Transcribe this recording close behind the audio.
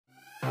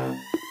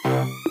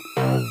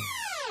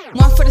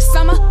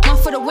summer, one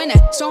for the winter.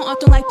 Strong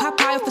often like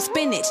Popeye for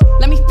spinach.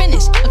 Let me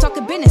finish, I'm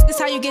talking business. This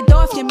how you get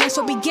dough if your man's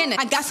for beginner.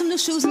 I got some new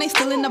shoes and they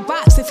still in the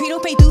box. If he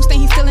don't pay dues, then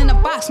he's still in the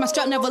box. My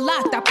strap never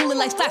locked, I pull it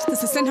like flash.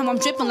 Cause to send him, I'm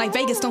dripping like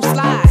Vegas, don't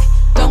slide.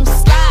 Don't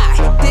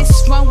slide,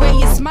 this runway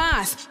is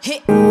mine.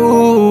 Hit.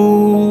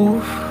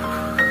 Ooh.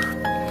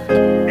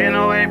 In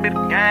a way, bit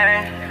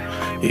gang.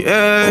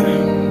 Yeah.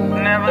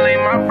 Never leave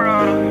my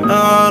brother.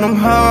 All them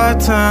hard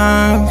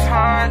times.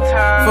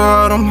 For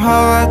all them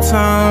hard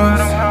times.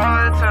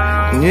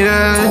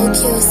 Yeah.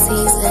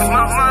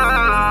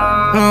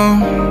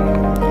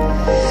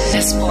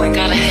 This boy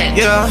got a hit.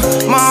 Yeah.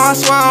 Mom, I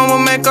swear I'ma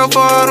make up for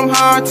all them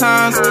hard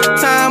times.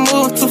 Time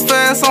moves too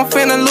fast, I'm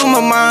finna lose my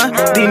mind.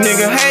 These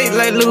niggas hate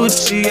like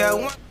Lucci.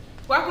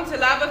 Welcome to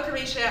Live with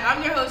Carisha.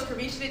 I'm your host,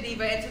 Carisha the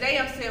Diva, and today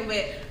I'm sitting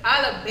with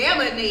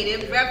Alabama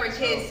native rapper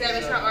Kid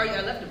Savage. How are you?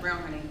 I left the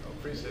brown, honey.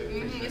 Appreciate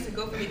it. It's a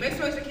go for me. Make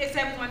some noise for Kid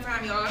Savage one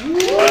time, y'all.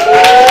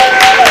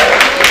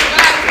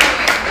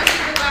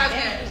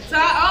 So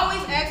I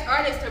always ask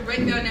artists to break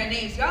down their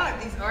names. Y'all,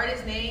 these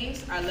artists'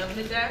 names, I love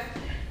them to death.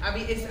 I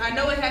mean, I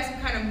know it has some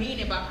kind of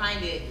meaning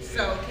behind it.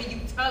 So can you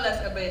tell us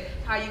a bit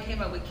how you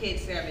came up with Kid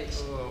Savage?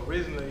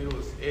 Originally, it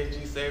was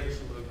SG Savage,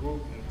 it was a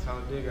group in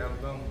Talladega,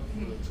 Alabama.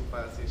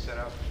 256, shout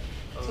out.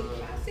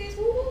 256,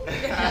 woo!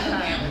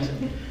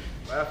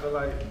 But I feel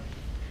like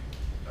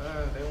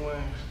they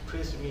weren't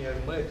pushing me as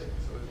much,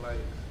 so it's like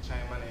I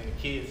changed my name to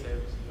Kid Savage.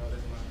 You know,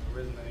 that's my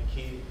original name,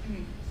 Kid.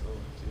 So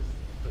just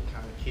put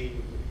kind of Kid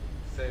with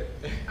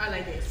Savage. I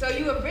like it. So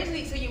you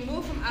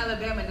moved from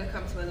Alabama to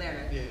come to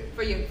Atlanta.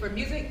 Yeah. For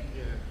music.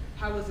 Yeah.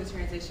 How was the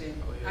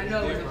transition? Oh, yeah, I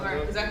know it was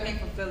hard because I came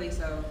from Philly,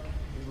 so.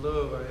 You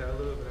love out here. I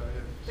love it out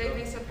here. They've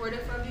been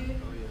supportive of you.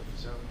 Oh yeah,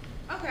 for sure.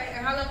 Okay,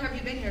 and how long have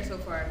you been here so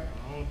far?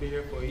 I'm gonna be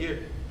here for a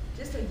year.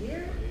 Just a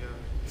year? Yeah.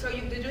 So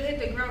did you hit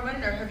the ground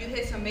running, or have you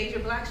hit some major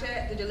block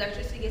shot? Did the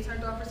electricity get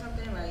turned off or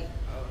something? Like,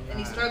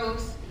 any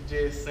struggles?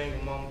 Just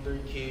single mom, 3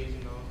 kids,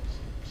 you know.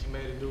 She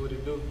made it do what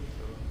it do.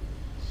 So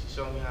she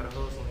showed me how to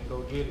hustle and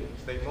go get it and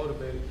stay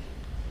motivated.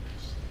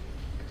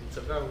 She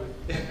took out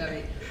with it. I love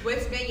it.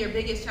 What's been your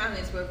biggest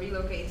challenge with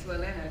relocating to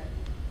Atlanta?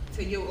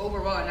 To you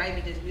overall, not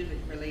even just music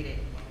related?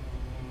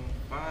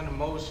 Finding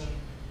motion,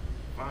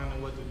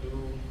 finding what to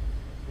do,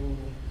 who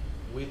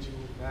with you,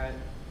 not,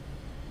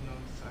 you know,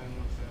 same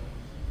one.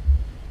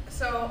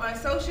 So on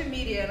social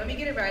media, let me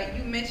get it right,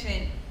 you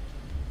mentioned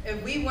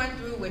if we went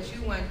through what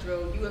you went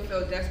through, you would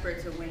feel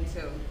desperate to win too.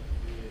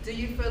 Yeah. Do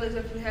you feel as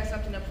if you had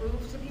something to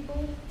prove to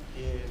people?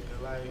 Yeah,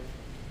 cause like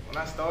when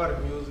I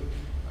started music,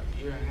 like a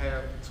year and a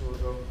half, 2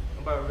 ago,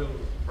 nobody really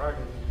was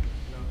rocking with me,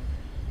 you know.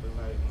 But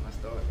like when I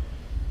started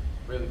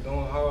really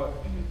going hard,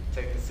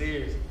 taking it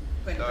serious,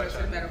 putting the first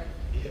to the metal.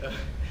 Yeah,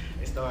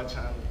 they started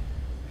trying to,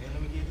 hey,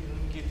 let me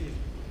get this.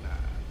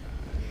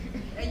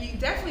 And you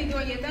definitely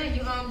doing your thing.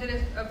 You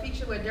did a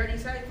feature with Dirty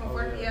Sight from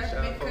Fort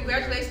Pierre.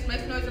 Congratulations, make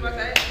some noise about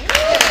that.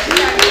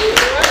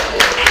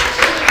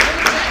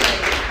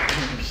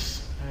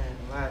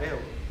 Man,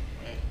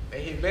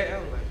 they hit back. I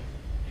was like,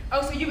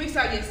 oh, so you reached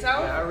out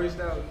yourself? Yeah, I reached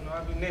out. You know,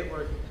 I be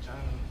networking,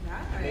 trying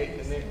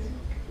to connect.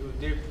 It was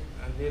different.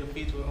 I did a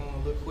feature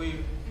on Lil Quill.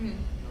 You know,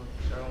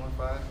 Shadow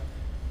 15.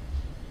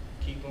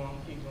 Keep going.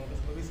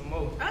 There's gonna be some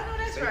more. I know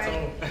that's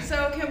right.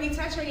 So can we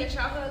touch on your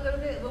childhood a little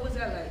bit? What was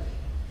that like?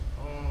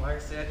 Like I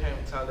said, I came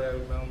from Talladega,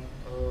 Alabama.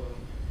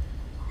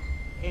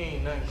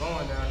 Ain't nothing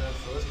going down there,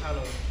 so it's kind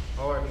of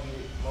hard to get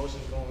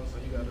motions going. So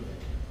you gotta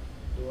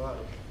do all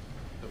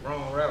the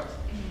wrong routes.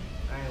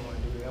 I ain't want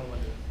to do that. I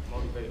want to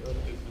motivate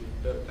other people to do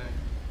better things.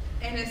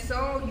 In the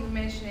song, you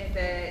mentioned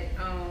that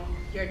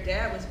your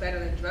dad was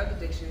battling drug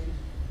addiction.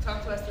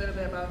 Talk to us a little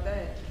bit about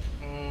that.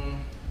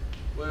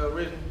 Well,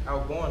 originally I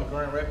was born in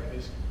Grand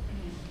Rapids,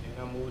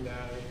 and I moved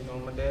down there. You know,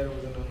 my dad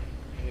was in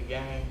the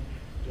gang,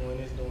 doing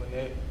this, doing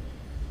that.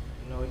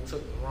 You know, he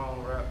took the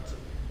wrong route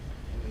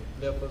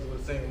and left us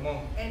with a single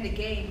mom. And the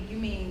game, you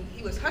mean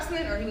he was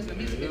hustling or he was in the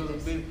music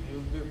business? He was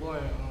a big boy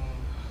in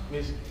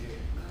Michigan. Yeah.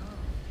 Oh,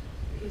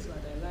 he's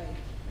about that life.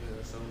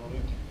 Yeah, so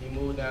when he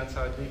moved down to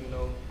Talladega, you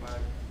know, my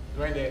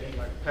granddad, he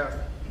like a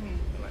pastor. And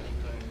like he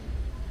couldn't,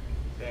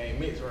 they ain't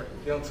mixed right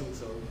with them two,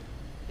 so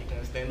he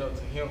couldn't stand up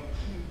to him.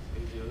 So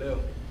he just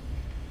left.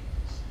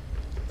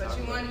 But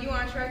you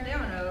on track now,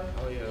 though.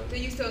 Oh yeah. Do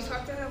you still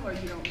talk to him, or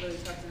you don't really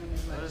talk to him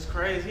as much? That's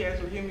crazy. He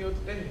actually hit me up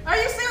today. Are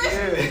you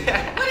serious?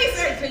 Yeah. What he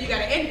said? So you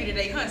got an interview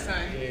today, huh,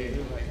 son? Yeah. He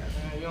was like,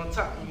 man, you don't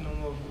talk to me no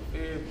more.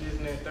 This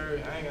and that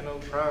third. I ain't got no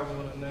problem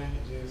with nothing.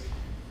 Just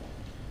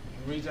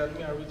you reach out to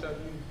me, I reach out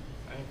to you.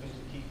 I ain't gonna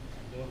just keep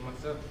doing it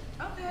myself.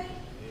 Okay.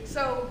 Yeah.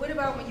 So what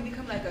about when you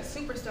become like a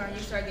superstar and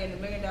you start getting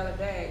 $1 million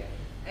bag,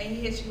 and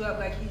he hits you up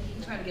like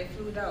he's trying to get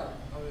flued out?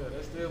 Oh yeah,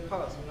 that's still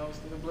pops. You know,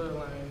 still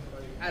bloodline.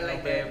 I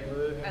like that.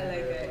 I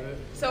like that.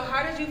 So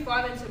how did you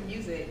fall into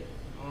music?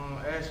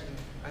 Actually,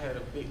 I had a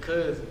big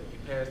cousin. He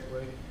passed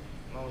away.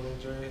 Long little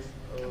dress.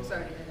 I'm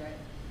sorry to hear that.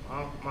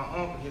 My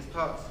uncle, his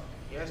pops,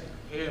 he actually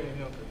compared me to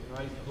him because you know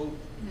I used to hoop.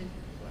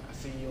 Like, I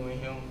see you and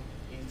him.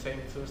 He take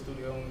me to the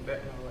studio in the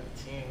back when I was like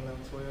 10,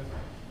 11, 12.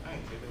 I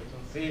ain't take that.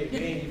 I'm saying,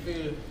 then you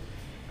feel.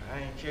 I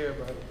ain't care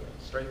about it, but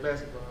straight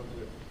basketball.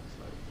 But it's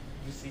like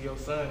you see your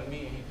son to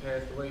me and he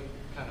passed away,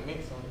 kind of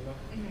meant something, you know?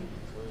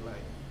 So it's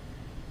like,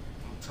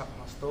 I'm gonna talk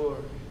my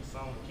story, the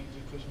song keep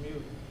you pushing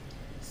music.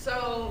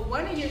 So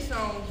one of your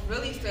songs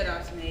really stood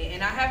out to me,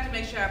 and I have to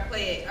make sure I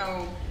play it.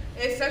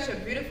 It's such a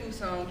beautiful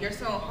song. Your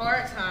song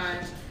 "Hard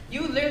Times,"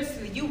 you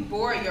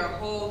bore your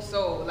whole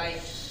soul.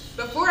 Like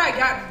before I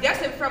got,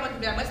 that's it from I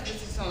must have listened to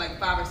the song like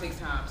 5 or 6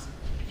 times.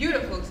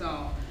 Beautiful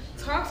song.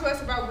 Talk to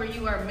us about where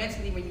you are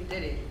mentally when you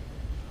did it.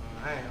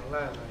 I ain't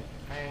gonna lie, like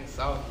I ain't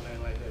soft or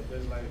nothing like that, but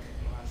it's like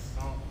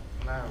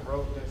when I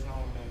wrote that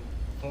song and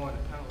performed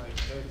it, kind of like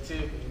very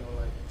typical, you know,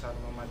 like talking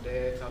about my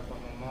dad, talking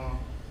about my mom.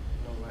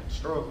 Like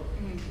struggle.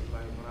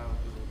 Like when I was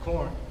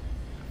recording,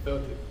 I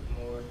felt it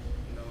more,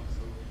 you know,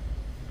 so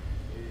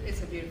yeah.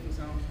 It's a beautiful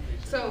song.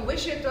 So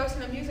what's your thoughts on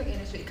the music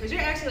industry? Because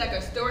you're actually like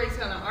a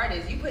storytelling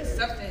artist. You put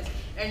substance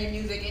in your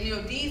music, and you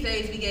know, these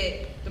days we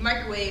get the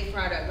microwave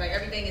product. Like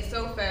everything is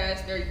so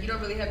fast, you don't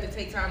really have to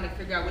take time to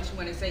figure out what you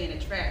want to say in a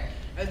track.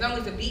 As long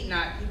as the beat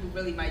not, people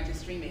really might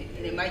just stream it,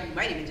 and you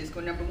might even just go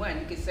 #1.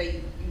 You could say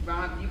you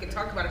rhyme, you could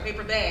talk about a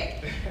paper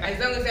bag. As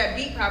long as that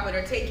beat popping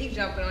or keep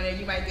jumping on it,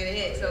 you might get a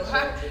hit. So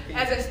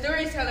as a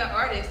storytelling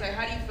artist, like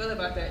how do you feel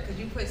about that? Because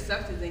you put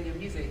substance in your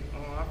music.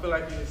 I feel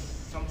like it's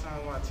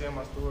sometimes when I tell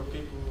my story,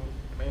 people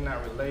may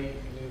not relate,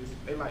 and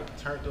they like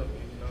turned up,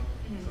 you know.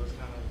 So it's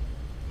kind of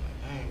like,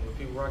 dang, when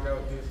people rock out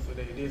with this, so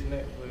they this and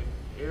that, but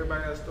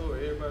everybody got a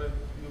story. Everybody,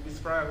 you'll be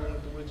surprised who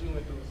went through what you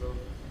went through. So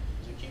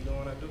just keep doing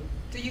what I do.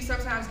 Do you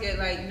sometimes get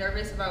like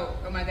nervous about,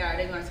 oh my God, are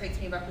they gonna take to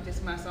me if I put this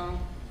in my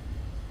song?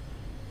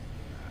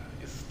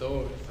 It's a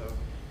story, so.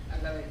 I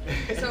love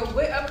it. So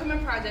what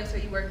upcoming projects are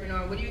you working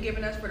on? What are you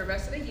giving us for the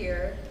rest of the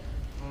year?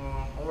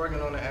 I'm working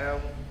on the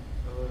album,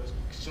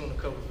 shooting a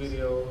couple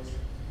videos,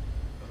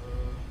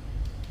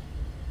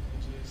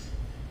 and just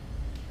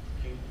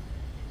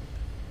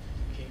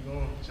keep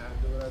going, trying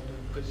to do what I do,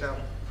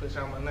 push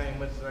out my name as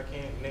much as I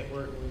can,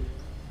 network with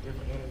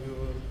different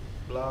interviewers,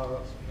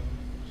 blogs, you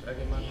know, try to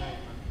get my name.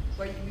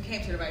 Well, you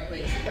came to the right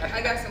place.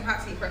 I got some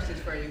hot seat questions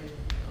for you.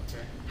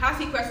 Okay. Hot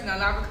seat question on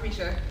Lava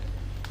Carisha.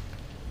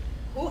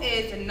 Who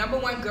is the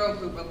 #1 girl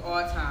group of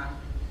all time?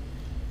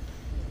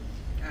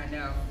 I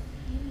know.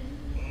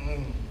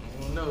 I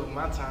don't know.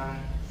 My time,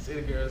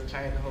 City Girls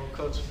changed the whole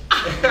culture.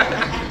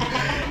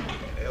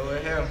 That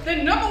would happen. The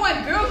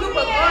 #1 girl group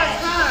of all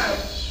time.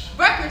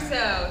 Record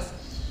sales.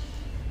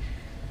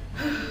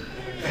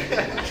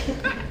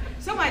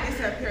 Somebody just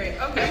said period.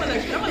 Okay, I'm gonna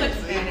let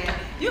you stand there.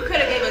 You could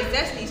have gave us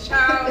Destiny's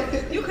Child.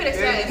 You could have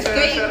said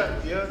Escape.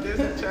 Yeah,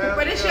 Destiny's Child.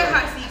 But it's your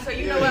hot seat, so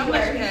you know what? I'm gonna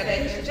let you have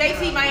that.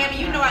 JT Miami,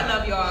 you know I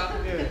love y'all.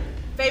 Yeah.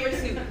 Favorite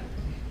suit?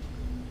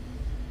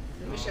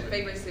 What's your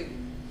favorite suit?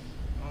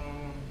 I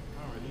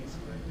don't really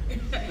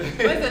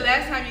suit. When's the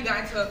last time you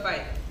got into a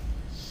fight?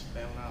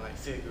 When I was like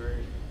 6th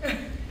grade.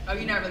 Oh,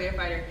 you're not really a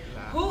fighter.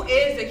 Nah. Who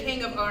is the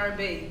king of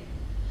R&B?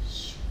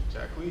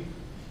 Jacquees.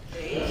 I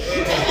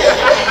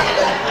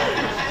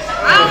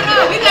don't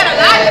know. We got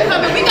Elijah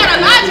coming. We got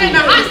Elijah in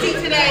the hot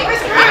seat today. I'm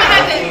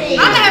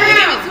gonna have to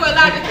give it to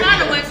Elijah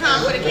Connor one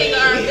time for the king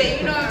of R&B.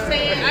 You know what I'm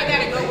saying? I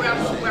gotta go where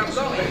I'm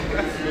going.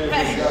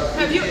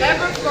 Have you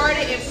ever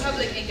farted in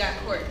public and got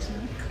caught?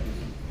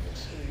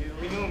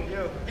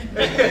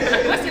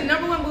 What's the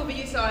 #1 movie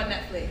you saw on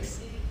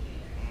Netflix?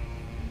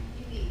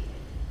 I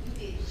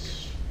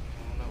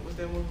don't know. What's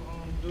that movie?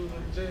 Dudes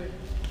in jail.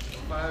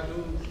 5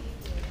 dudes.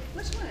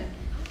 Which one?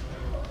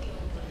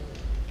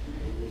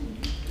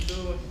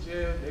 Dudes in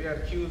jail. They got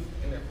accused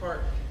in that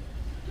park.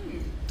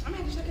 I'm gonna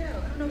have to check it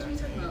out. I don't know what you're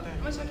talking about.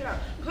 I'm gonna check it out.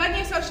 Plug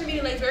in social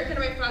media links. Where can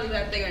they follow you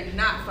if they are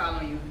not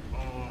following you?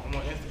 I'm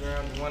on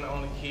Instagram, the one and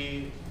only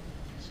Kid.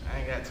 I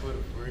ain't got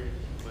Twitter for real,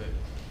 but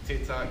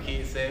TikTok,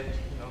 Kid Savage,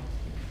 you know.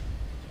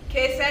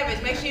 Kid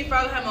Savage, make sure you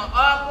follow him on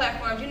all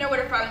platforms. You know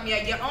where to follow me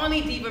at. Your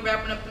only diva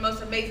wrapping up the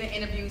most amazing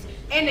interviews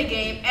in the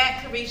game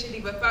at Carisha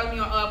Diva. Follow me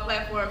on all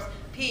platforms.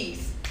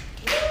 Peace.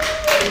 Never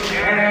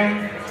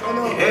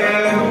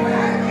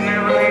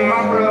leave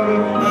my brother.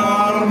 For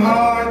all them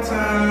hard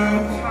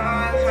times.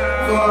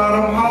 For all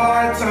them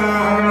hard times.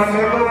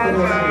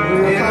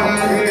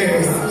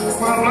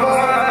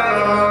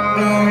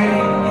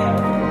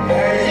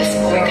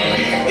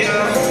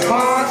 My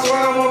heart's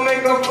where I won't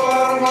make up for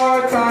all them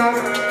hard times.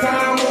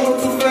 Time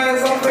moves too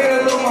fast, I'm finna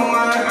lose my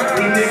mind.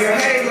 These niggas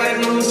hate like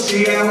Lucy,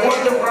 I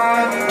want to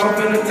ride. I'm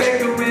finna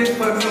take a risk,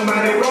 but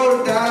somebody roll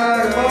the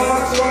dice. My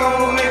heart's where I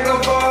won't make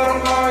up for all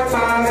them hard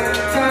times.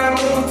 Time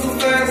moves too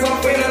fast, I'm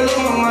finna lose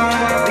my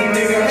mind. These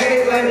niggas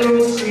hate like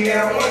Lucy, I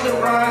want to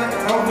ride.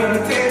 I'm finna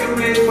take a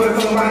risk, but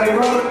somebody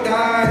roll the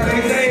dice. They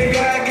say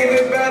God give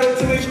it better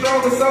to his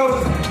stronger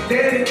soldiers.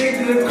 Daddy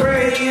addicted to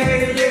crack, he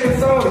hated living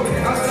soda.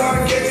 I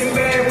started catching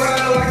bad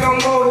ride like I'm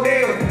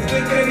Odell.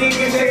 Still couldn't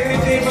even shake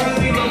this shit, but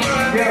leave my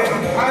mind down.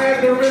 I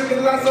had to risk a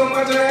lot so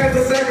much I had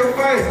to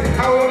sacrifice.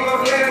 I want my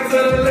plan to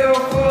the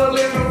level full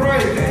living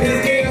right. It's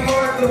getting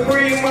hard to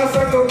breathe, my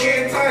circle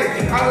getting tight.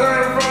 I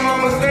learned from my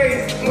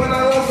mistakes when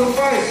I lost a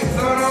fight.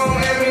 So don't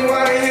ask me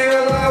why the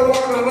hell I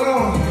walk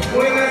alone.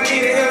 When I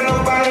needed help,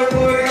 nobody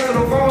would answer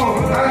the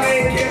phone. I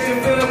ain't catching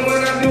feeling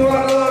when I do,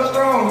 I love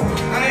strong.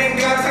 I ain't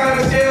got time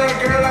to share,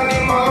 girl, I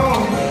need my own.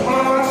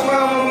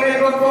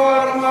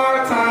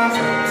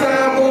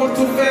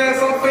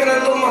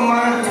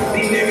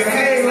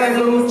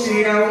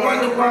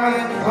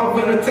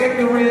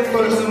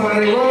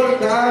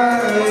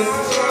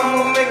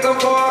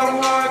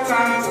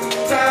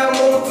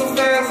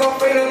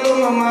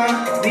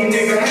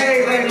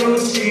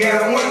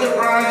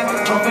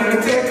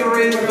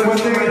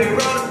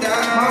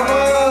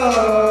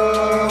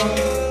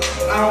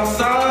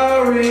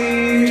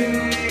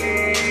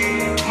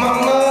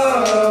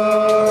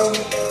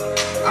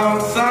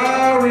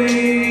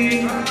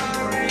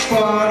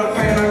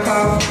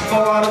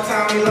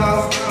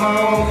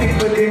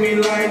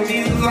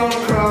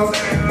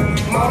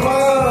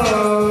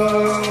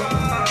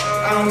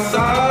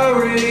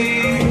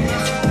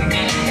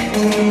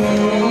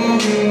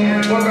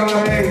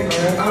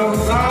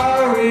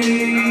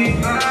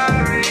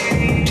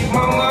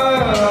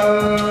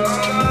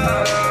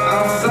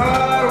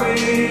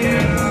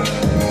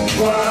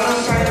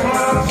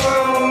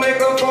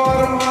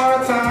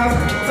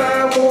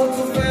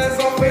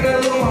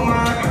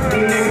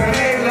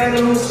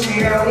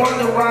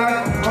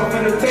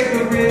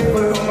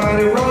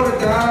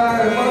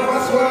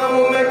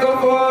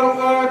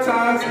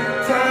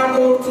 Time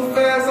moves too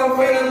fast, I'm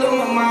finna lose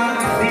my mind.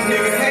 These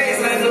niggas hate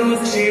like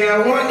Lucy, I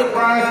wonder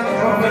why.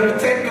 I'm finna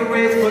take the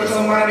risk, but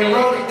somebody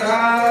roll the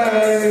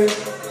dice.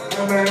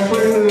 Yeah, man, put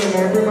it in,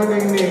 man. Put my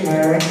nigga in,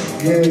 man.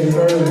 Yeah, it's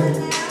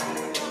early.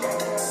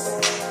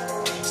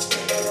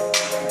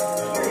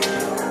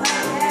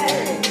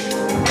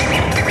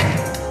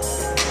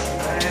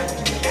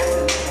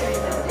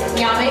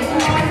 Y'all make some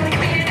noise in the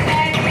can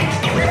today.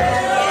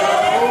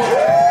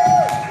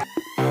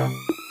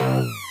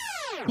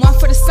 One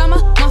for the summer,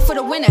 one for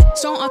the winter.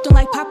 Strong often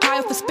like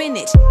Popeye for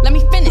spinach. Let me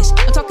finish.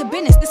 I'm talking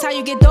business. This how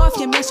you get off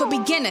your man, so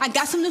beginner. I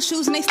got some new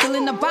shoes and they still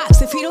in the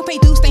box. If he don't pay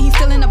dues, then he's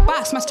still in the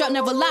box. My strap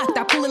never locked.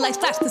 I pull it like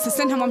slaps. Cause to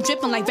send him, I'm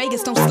dripping like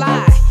Vegas. Don't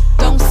slide.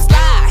 Don't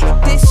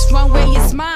slide. This runway is mine.